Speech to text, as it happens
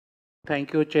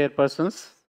Thank you, chairpersons.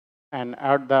 And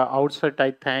at the outset,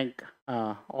 I thank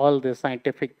all the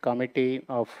scientific committee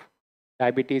of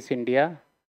Diabetes India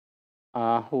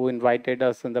who invited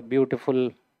us in the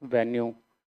beautiful venue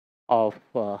of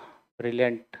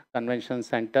Brilliant Convention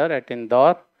Center at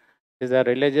Indore. It is a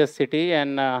religious city,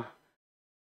 and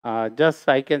just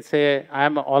I can say I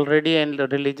am already in the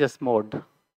religious mode.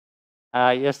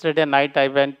 Yesterday night, I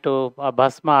went to a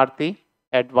Bhasma Aarti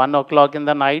at 1 o'clock in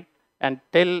the night, and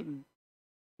till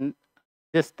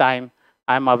this time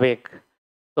I'm awake.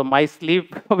 So my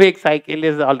sleep wake cycle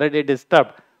is already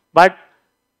disturbed. But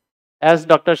as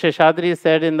Dr. Sheshadri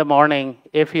said in the morning,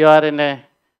 if you are in a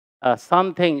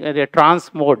something in a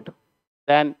trance mode,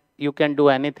 then you can do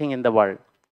anything in the world.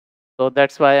 So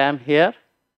that's why I'm here.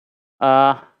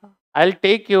 Uh, I'll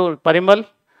take you, Parimal,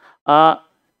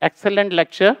 excellent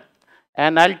lecture,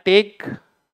 and I'll take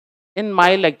in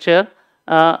my lecture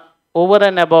over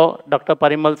and above Dr.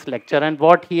 Parimal's lecture, and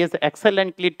what he has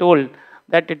excellently told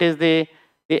that it is the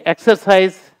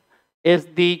exercise is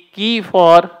the key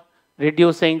for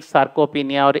reducing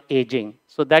sarcopenia or aging.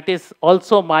 So that is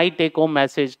also my take-home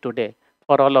message today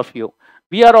for all of you.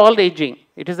 We are all aging.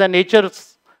 It is a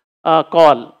nature's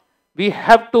call. We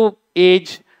have to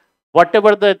age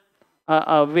whatever the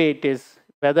way it is,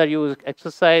 whether you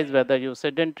exercise, whether you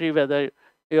sedentary, whether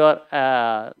your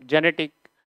genetic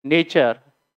nature,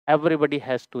 everybody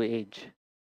has to age.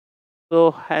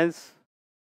 So hence,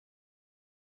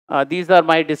 these are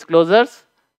my disclosures.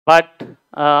 But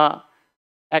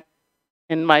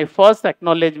in my first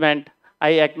acknowledgement, I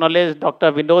acknowledge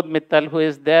Dr. Vinod Mittal, who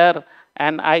is there,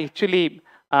 and I actually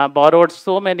borrowed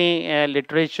so many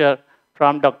literature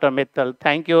from Dr. Mittal.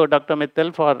 Thank you, Dr.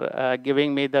 Mittal, for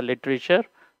giving me the literature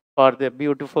for the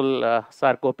beautiful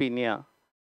sarcopenia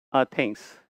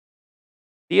things.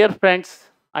 Dear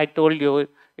friends, I told you,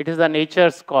 it is a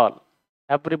nature's call.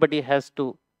 Everybody has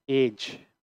to age.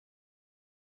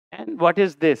 And what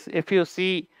is this? If you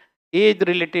see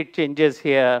age-related changes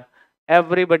here,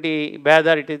 everybody,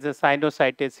 whether it is the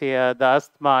sinusitis here, the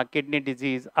asthma, kidney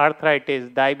disease,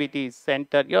 arthritis, diabetes,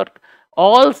 center, your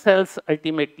all cells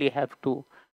ultimately have to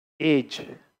age.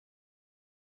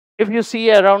 If you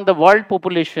see around the world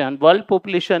population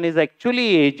is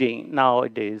actually aging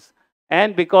nowadays.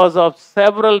 And because of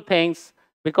several things,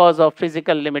 because of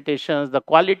physical limitations, the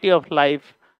quality of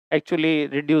life actually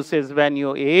reduces when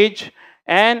you age.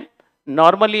 And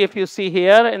normally, if you see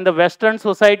here in the Western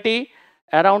society,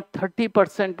 around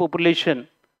 30% population,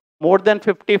 more than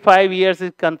 55 years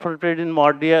is confronted in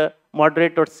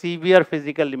moderate or severe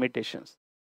physical limitations.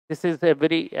 This is a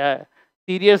very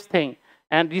serious thing.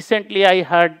 And recently I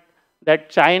heard that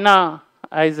China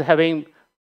is having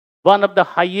one of the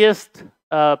highest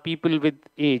people with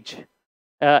age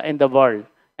in the world.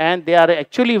 And they are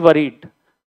actually worried.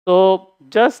 So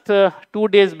just 2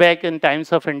 days back in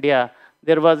Times of India,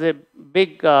 there was a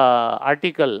big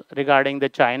article regarding the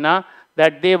China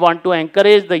that they want to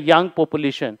encourage the young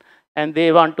population. And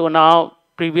they want to now,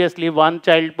 previously one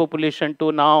child population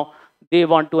to now, they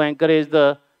want to encourage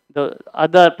the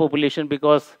other population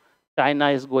because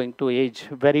China is going to age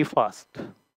very fast.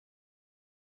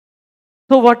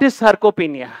 So what is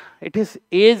sarcopenia? It is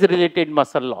age-related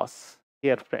muscle loss,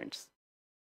 dear friends.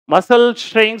 Muscle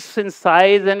shrinks in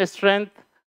size and strength,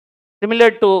 similar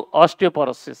to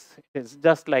osteoporosis. It is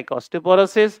just like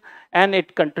osteoporosis, and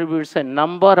it contributes a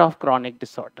number of chronic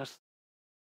disorders.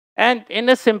 And in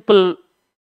a simple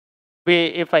way,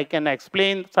 if I can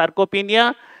explain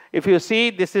sarcopenia, if you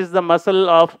see, this is the muscle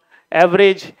of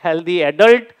average healthy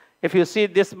adult. If you see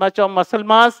this much of muscle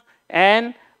mass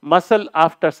and muscle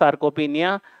after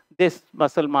sarcopenia, this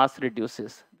muscle mass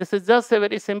reduces. This is just a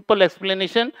very simple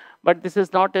explanation, but this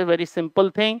is not a very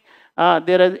simple thing.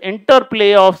 There is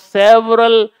interplay of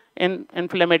several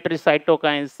inflammatory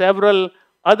cytokines, several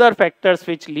other factors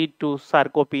which lead to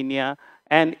sarcopenia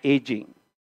and aging.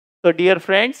 So dear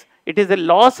friends, it is a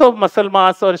loss of muscle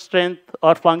mass or strength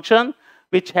or function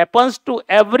which happens to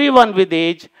everyone with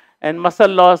age, and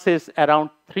muscle loss is around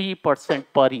 3%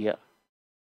 per year.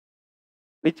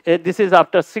 This is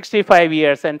after 65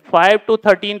 years, and 5 to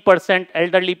 13%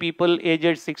 elderly people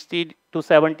aged 60 to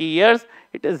 70 years.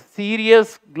 It is a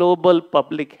serious global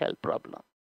public health problem.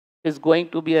 It is going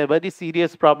to be a very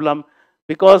serious problem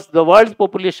because the world's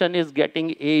population is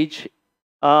getting age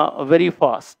very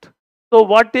fast. So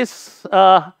what is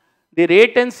the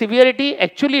rate and severity?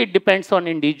 Actually, it depends on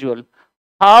individual.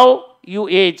 How you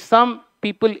age. Some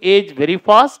people age very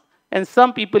fast and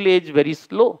some people age very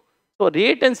slow. So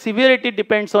rate and severity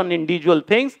depends on individual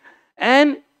things.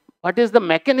 And what is the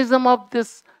mechanism of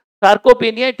this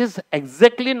sarcopenia? It is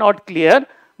exactly not clear,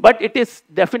 but it is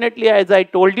definitely, as I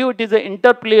told you, it is an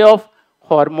interplay of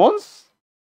hormones,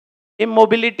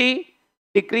 immobility,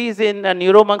 decrease in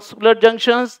neuromuscular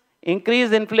junctions,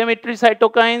 increase inflammatory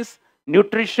cytokines,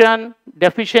 nutrition,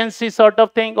 deficiency sort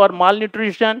of thing or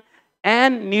malnutrition,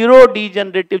 and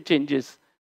neurodegenerative changes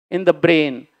in the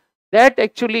brain. That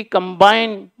actually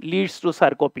combined leads to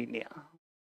sarcopenia.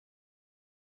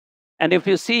 And if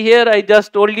you see here, I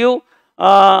just told you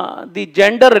the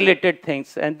gender related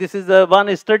things. And this is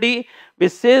one study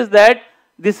which says that,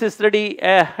 this is study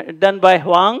done by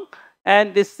Huang,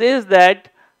 and this says that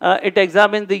it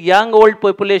examines the young old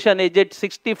population aged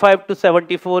 65 to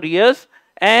 74 years,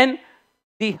 and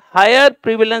the higher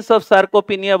prevalence of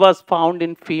sarcopenia was found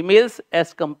in females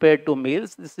as compared to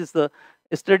males. This is the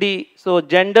study. So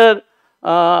gender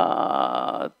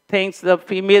things, the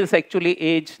females actually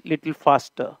age little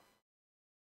faster.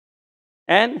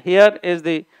 And here is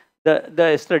the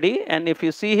study. And if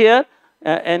you see here,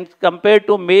 and compared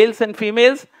to males and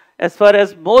females, as far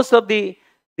as most of the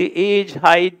age,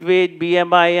 height, weight,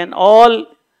 BMI, and all,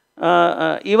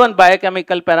 even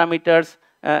biochemical parameters,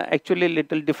 actually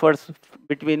little differs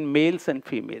between males and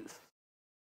females.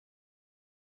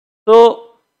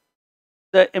 So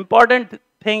the important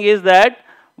thing is that,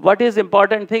 what is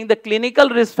important thing, the clinical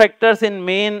risk factors in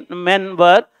men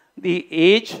were the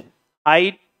age,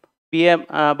 height,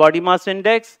 body mass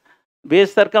index,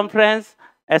 waist circumference,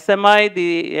 SMI,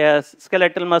 the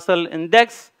skeletal muscle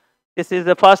index. This is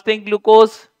the fasting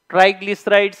glucose,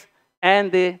 triglycerides,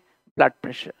 and the blood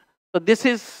pressure. So this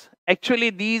is actually,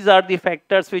 these are the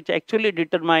factors which actually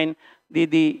determine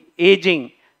the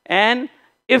aging. And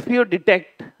if you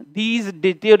detect these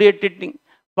deteriorating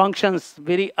functions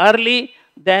very early,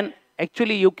 then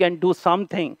actually you can do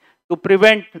something to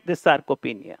prevent the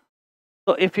sarcopenia.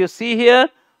 So if you see here,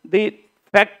 the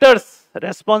factors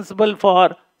responsible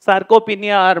for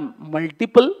sarcopenia are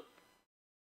multiple.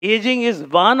 Aging is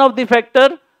one of the factor,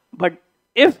 but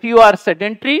if you are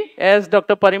sedentary, as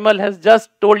Dr. Parimal has just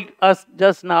told us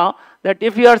just now, that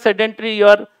if you are sedentary, you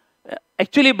are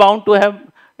actually bound to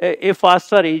have a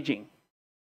faster aging.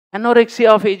 Anorexia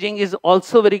of aging is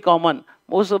also very common.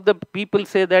 Most of the people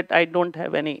say that I don't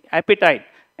have any appetite,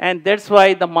 and that's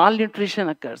why the malnutrition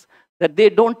occurs, that they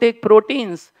don't take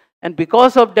proteins, and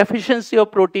because of deficiency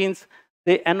of proteins,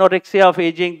 the anorexia of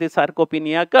aging, the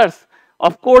sarcopenia occurs.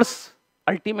 Of course,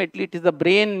 ultimately it is the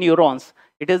brain neurons.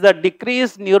 It is the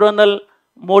decreased neuronal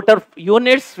motor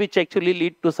units which actually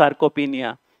lead to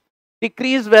sarcopenia.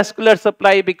 Decreased vascular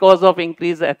supply because of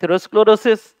increased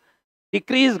atherosclerosis,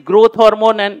 decreased growth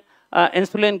hormone and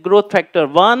insulin growth factor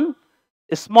 1,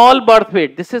 small birth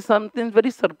weight. This is something very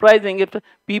surprising. If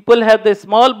people have the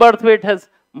small birth weight, has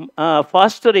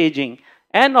faster aging.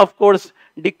 And of course,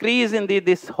 decrease in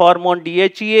this hormone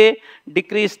DHEA,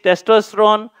 decreased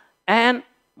testosterone, and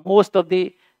most of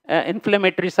the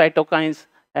inflammatory cytokines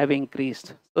have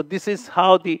increased. So this is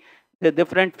how the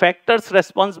different factors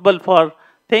responsible for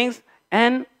things.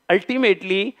 And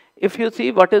ultimately, if you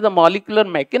see what is the molecular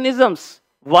mechanisms,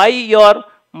 why your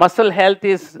muscle health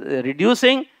is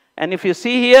reducing, and if you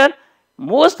see here,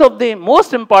 most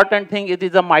important thing, it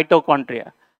is the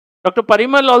mitochondria. Dr.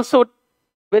 Parimal also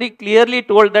very clearly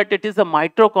told that it is the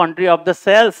mitochondria of the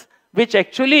cells which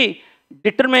actually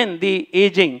determine the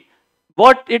aging.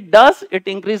 What it does, it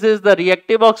increases the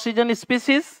reactive oxygen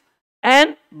species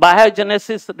and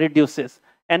biogenesis reduces,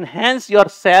 and hence your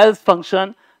cells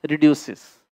function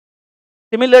reduces.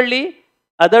 Similarly,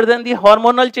 other than the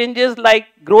hormonal changes like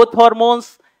growth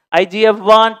hormones,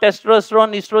 IGF-1,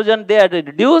 testosterone, estrogen, they are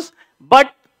reduced,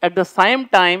 but at the same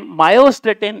time,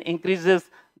 myostatin increases.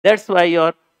 That's why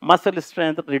your muscle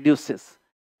strength reduces.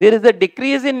 There is a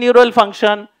decrease in neural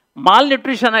function.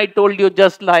 Malnutrition, I told you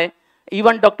just like,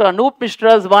 even Dr. Anup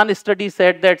Mishra's one study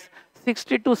said that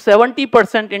 60 to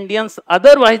 70% Indians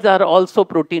otherwise are also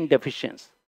protein deficient.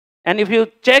 And if you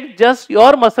check just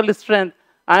your muscle strength,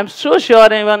 I'm so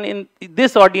sure even in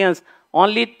this audience,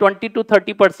 only 20 to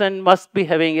 30% must be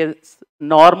having a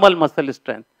normal muscle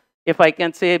strength. If I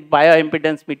can say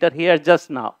bioimpedance meter here just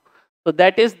now. So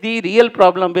that is the real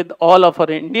problem with all of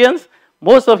our Indians.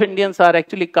 Most of Indians are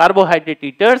actually carbohydrate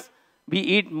eaters. We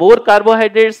eat more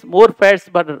carbohydrates, more fats,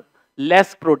 but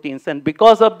less proteins. And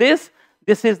because of this,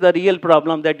 this is the real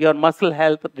problem, that your muscle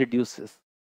health reduces.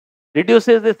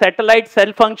 Reduces the satellite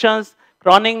cell functions,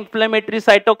 chronic inflammatory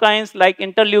cytokines like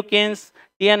interleukins,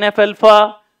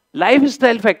 TNF-alpha.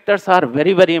 Lifestyle factors are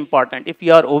very, very important. If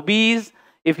you are obese,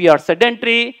 if you are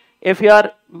sedentary, if you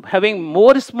are having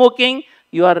more smoking,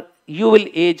 you will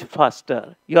age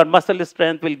faster. Your muscle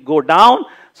strength will go down.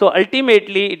 So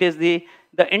ultimately, it is the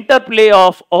interplay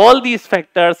of all these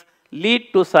factors lead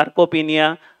to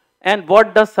sarcopenia. And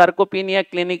what does sarcopenia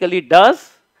clinically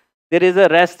does? There is a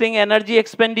resting energy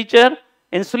expenditure.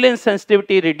 Insulin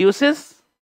sensitivity reduces.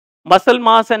 Muscle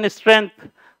mass and strength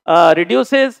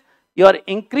reduces. Your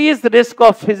increased risk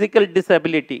of physical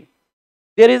disability.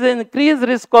 There is an increased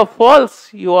risk of falls.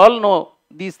 You all know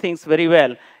these things very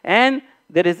well. And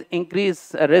there is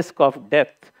increased risk of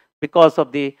death because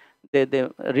of the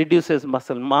reduces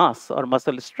muscle mass or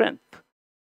muscle strength.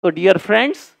 So dear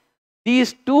friends,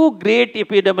 these two great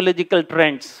epidemiological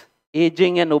trends,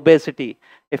 aging and obesity.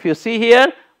 If you see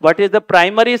here, what is the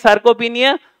primary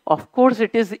sarcopenia? Of course,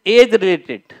 it is age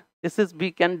related. This is,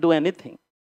 we can do anything.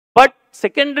 But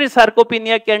secondary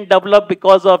sarcopenia can develop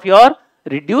because of your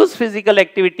reduced physical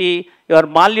activity, your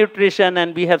malnutrition,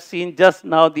 and we have seen just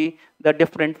now the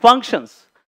different functions.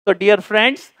 So dear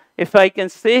friends, if I can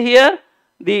say here,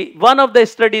 one of the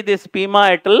study, this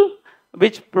Pima et al.,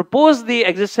 which proposed the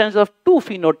existence of two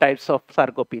phenotypes of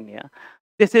sarcopenia.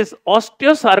 This is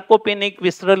osteosarcopenic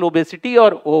visceral obesity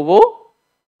or OVO,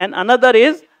 and another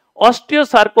is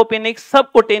osteosarcopenic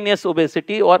subcutaneous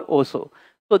obesity or OSO.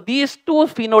 So these two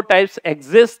phenotypes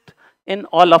exist in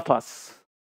all of us.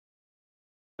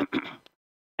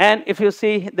 And if you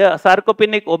see the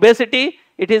sarcopenic obesity,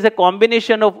 it is a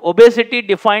combination of obesity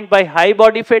defined by high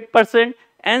body fat percent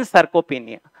and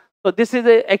sarcopenia. So this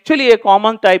is actually a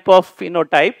common type of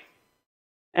phenotype.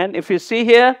 And if you see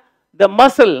here, the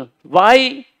muscle,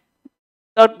 why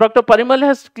Dr. Parimal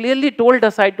has clearly told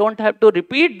us, I don't have to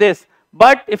repeat this.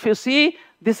 But if you see,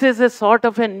 this is a sort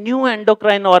of a new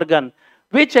endocrine organ,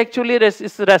 which actually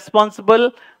is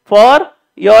responsible for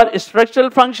your structural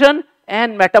function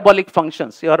and metabolic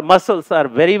functions. Your muscles are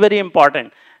very, very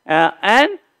important.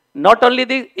 And not only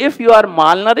this, if you are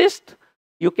malnourished,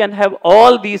 you can have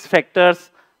all these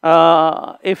factors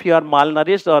if you are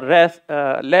malnourished or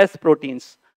less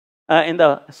proteins.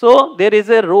 So there is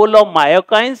a role of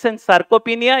myokines and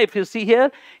sarcopenia. If you see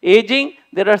here, aging,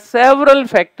 there are several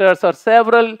factors or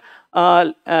several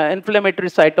inflammatory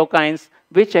cytokines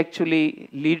which actually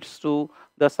leads to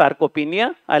the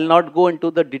sarcopenia. I'll not go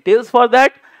into the details for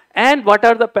that. And what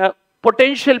are the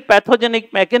potential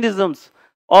pathogenic mechanisms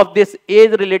of this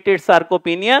age-related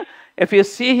sarcopenia? If you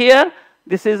see here,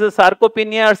 this is a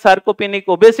sarcopenia or sarcopenic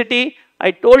obesity.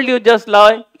 I told you just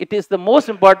now, it is the most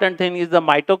important thing is the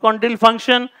mitochondrial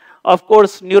function. Of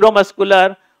course,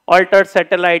 neuromuscular, altered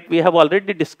satellite, we have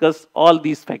already discussed all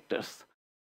these factors.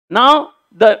 Now,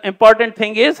 the important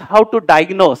thing is how to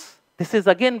diagnose. This is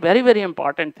again very, very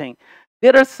important thing.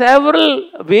 There are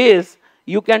several ways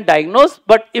you can diagnose,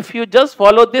 but if you just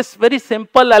follow this very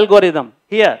simple algorithm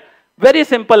here, very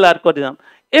simple algorithm.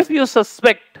 If you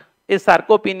suspect a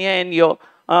sarcopenia in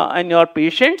your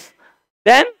patients,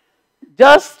 then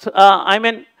just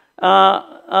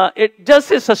it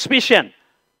just is suspicion.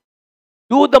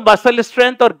 Do the muscle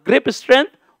strength or grip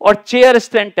strength or chair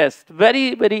strength test.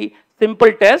 Very, very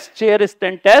simple test, chair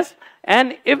strength test.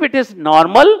 And if it is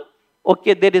normal,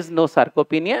 okay, there is no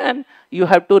sarcopenia and you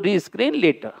have to rescreen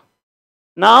later.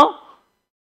 Now,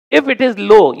 if it is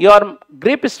low, your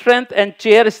grip strength and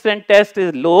chair strength test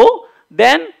is low,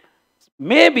 then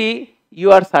maybe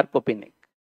you are sarcopenic.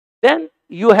 Then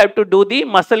you have to do the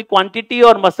muscle quantity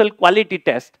or muscle quality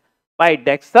test by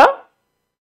DEXA,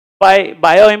 by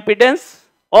bioimpedance,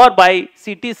 or by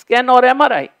CT scan or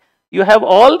MRI. You have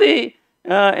all the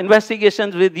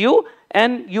investigations with you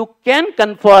and you can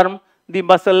confirm the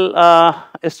muscle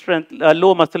strength,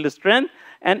 low muscle strength.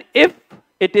 And if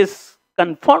it is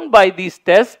confirmed by these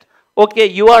tests, okay,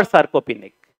 you are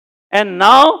sarcopenic. And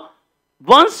now,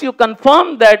 once you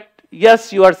confirm that,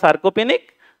 yes, you are sarcopenic,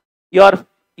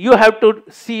 you have to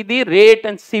see the rate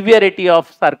and severity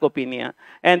of sarcopenia.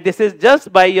 And this is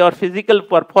just by your physical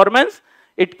performance.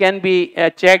 It can be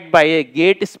checked by a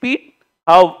gait speed,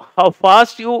 how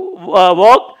fast you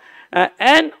walk,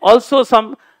 and also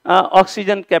some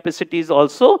oxygen capacities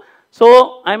also.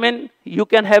 So, you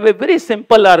can have a very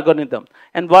simple algorithm.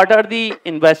 And what are the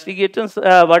investigations,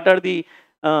 what are the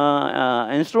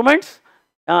instruments?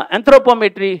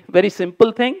 Anthropometry, very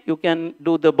simple thing. You can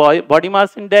do the body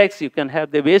mass index, you can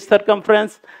have the waist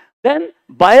circumference. Then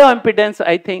bioimpedance,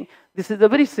 I think this is a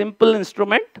very simple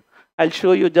instrument. I'll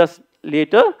show you just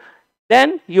later.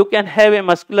 Then you can have a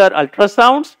muscular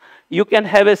ultrasounds. You can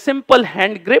have a simple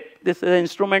hand grip. This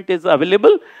instrument is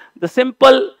available. The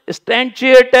simple stand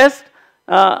chair test.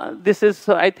 This is,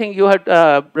 I think you had,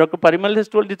 Dr. Parimal has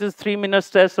told this is 3 minutes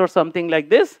test or something like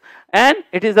this. And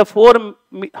it is a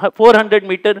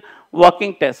 400-meter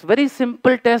walking test. Very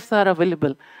simple tests are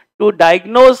available to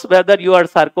diagnose whether you are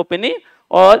sarcopenic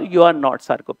or you are not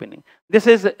sarcopenic. This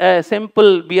is a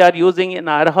simple we are using in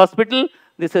our hospital.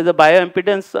 This is a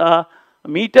bioimpedance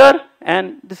meter,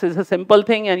 and this is a simple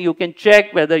thing, and you can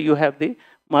check whether you have the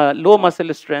low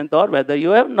muscle strength or whether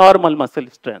you have normal muscle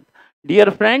strength.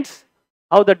 Dear friends,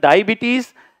 how the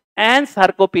diabetes and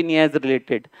sarcopenia is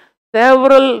related.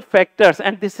 Several factors,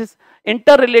 and this is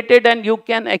interrelated, and you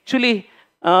can actually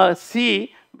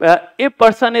see if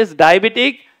person is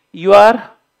diabetic, you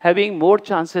are having more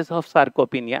chances of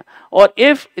sarcopenia. Or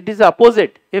if it is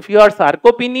opposite, if you are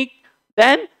sarcopenic,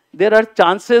 then there are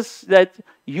chances that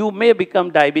you may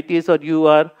become diabetes or you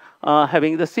are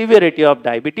having the severity of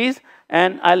diabetes.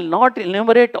 And I'll not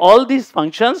enumerate all these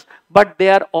functions, but they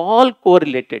are all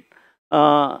correlated,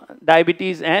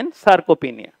 diabetes and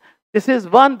sarcopenia. This is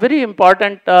one very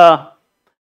important South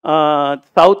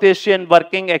Asian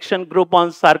Working Action Group on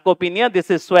Sarcopenia. This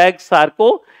is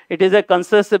SWAG-SARCO. It is a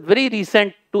consensus, very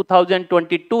recent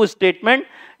 2022 statement.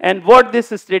 And what this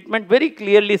statement very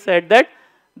clearly said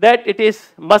that it is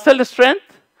muscle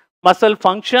strength, muscle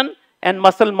function, and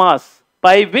muscle mass,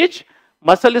 by which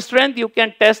muscle strength you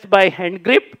can test by hand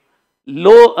grip,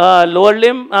 lower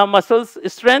limb muscles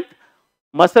strength,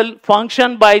 muscle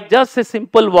function by just a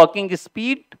simple walking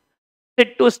speed,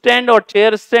 sit to stand or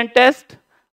chair stand test,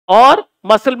 or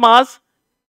muscle mass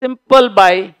simple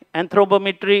by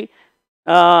anthropometry,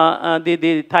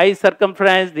 the thigh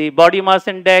circumference, the body mass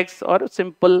index, or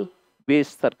simple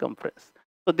waist circumference.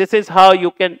 So this is how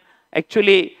you can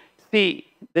actually see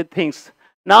the things.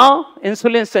 Now,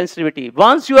 insulin sensitivity.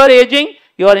 Once you are aging,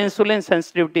 your insulin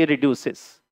sensitivity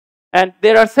reduces. And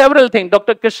there are several things.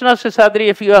 Dr. Krishna Seshadri,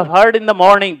 if you have heard in the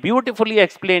morning, beautifully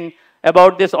explained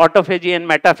about this autophagy and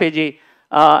metaphagy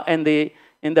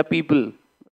in the people.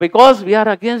 Because we are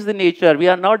against the nature, we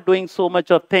are not doing so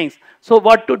much of things. So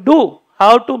what to do?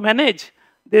 How to manage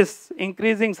this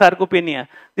increasing sarcopenia?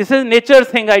 This is nature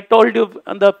thing I told you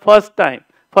on the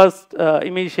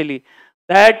initially,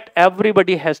 that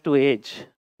everybody has to age.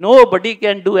 Nobody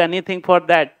can do anything for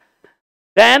that.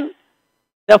 Then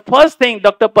the first thing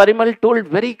Dr. Parimal told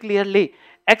very clearly,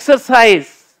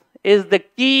 exercise is the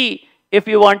key if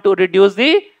you want to reduce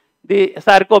the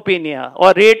sarcopenia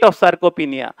or rate of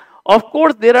sarcopenia. Of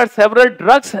course, there are several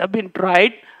drugs have been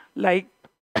tried, like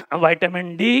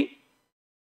vitamin D,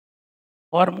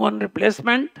 hormone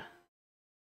replacement.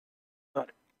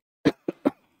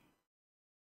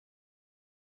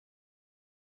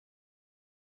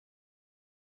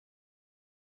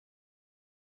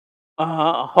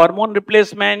 Hormone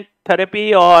replacement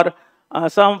therapy or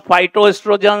some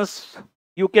phytoestrogens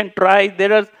you can try.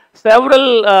 There are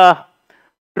several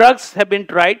drugs have been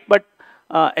tried, but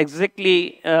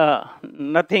exactly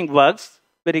nothing works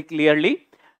very clearly.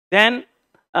 Then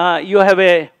you have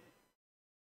a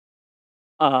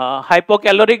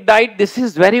hypocaloric diet. This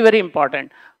is very, very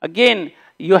important. Again,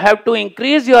 you have to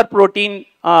increase your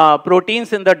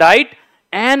proteins in the diet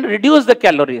and reduce the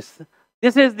calories.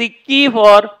 This is the key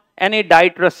for any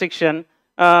diet restriction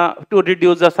to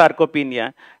reduce the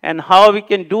sarcopenia. And how we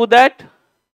can do that?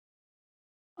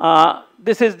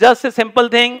 This is just a simple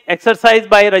thing. Exercise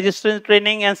by resistance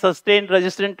training and sustained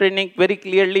resistance training, very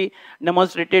clearly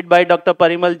demonstrated by Dr.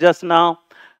 Parimal just now.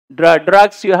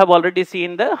 Drugs you have already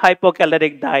seen, the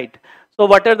hypocaloric diet. So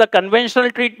what are the conventional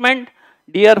treatment?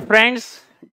 Dear friends,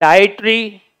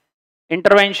 dietary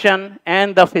intervention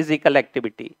and the physical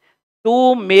activity.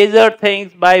 Two major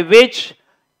things by which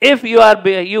if you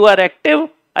are active,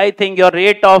 I think your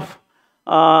rate of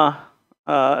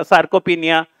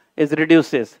sarcopenia is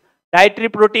reduces. Dietary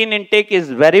protein intake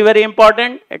is very, very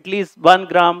important. At least 1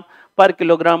 gram per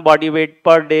kilogram body weight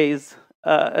per day is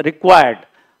required.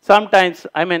 Sometimes,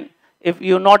 I mean, if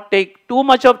you not take too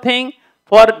much of thing,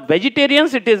 for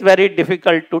vegetarians it is very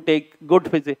difficult to take good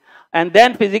physical. And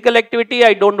then physical activity,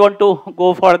 I don't want to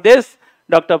go for this.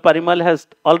 Dr. Parimal has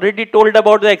already told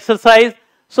about the exercise.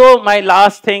 So my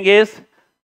last thing is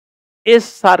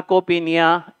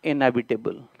sarcopenia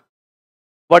inevitable?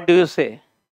 What do you say?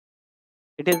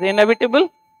 It is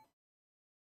inevitable?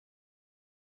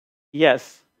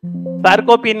 Yes.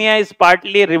 Sarcopenia is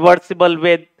partly reversible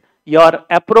with your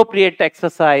appropriate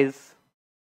exercise,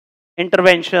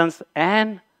 interventions,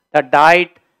 and the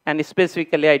diet. And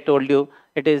specifically, I told you,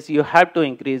 it is you have to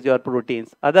increase your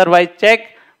proteins. Otherwise,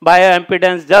 check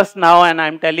bioimpedance just now, and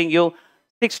I'm telling you,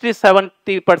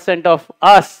 60-70% of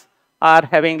us are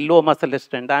having low muscle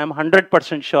strength. I am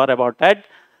 100% sure about that.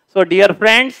 So, dear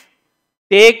friends,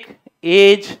 take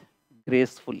age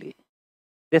gracefully.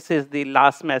 This is the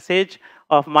last message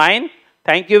of mine.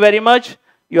 Thank you very much.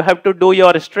 You have to do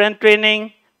your strength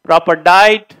training, proper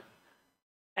diet,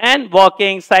 and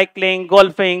walking, cycling,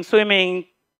 golfing, swimming,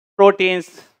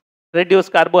 proteins, reduce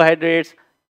carbohydrates,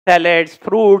 salads,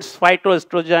 fruits,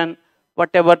 phytoestrogen,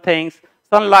 whatever things,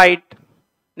 sunlight,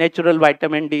 natural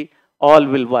vitamin D, all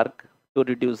will work to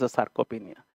reduce the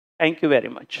sarcopenia. Thank you very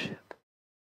much.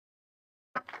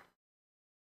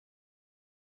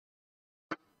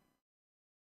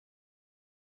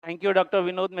 Thank you, Dr.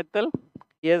 Vinod Mittal.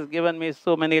 He has given me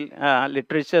so many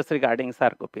literatures regarding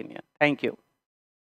sarcopenia. Thank you.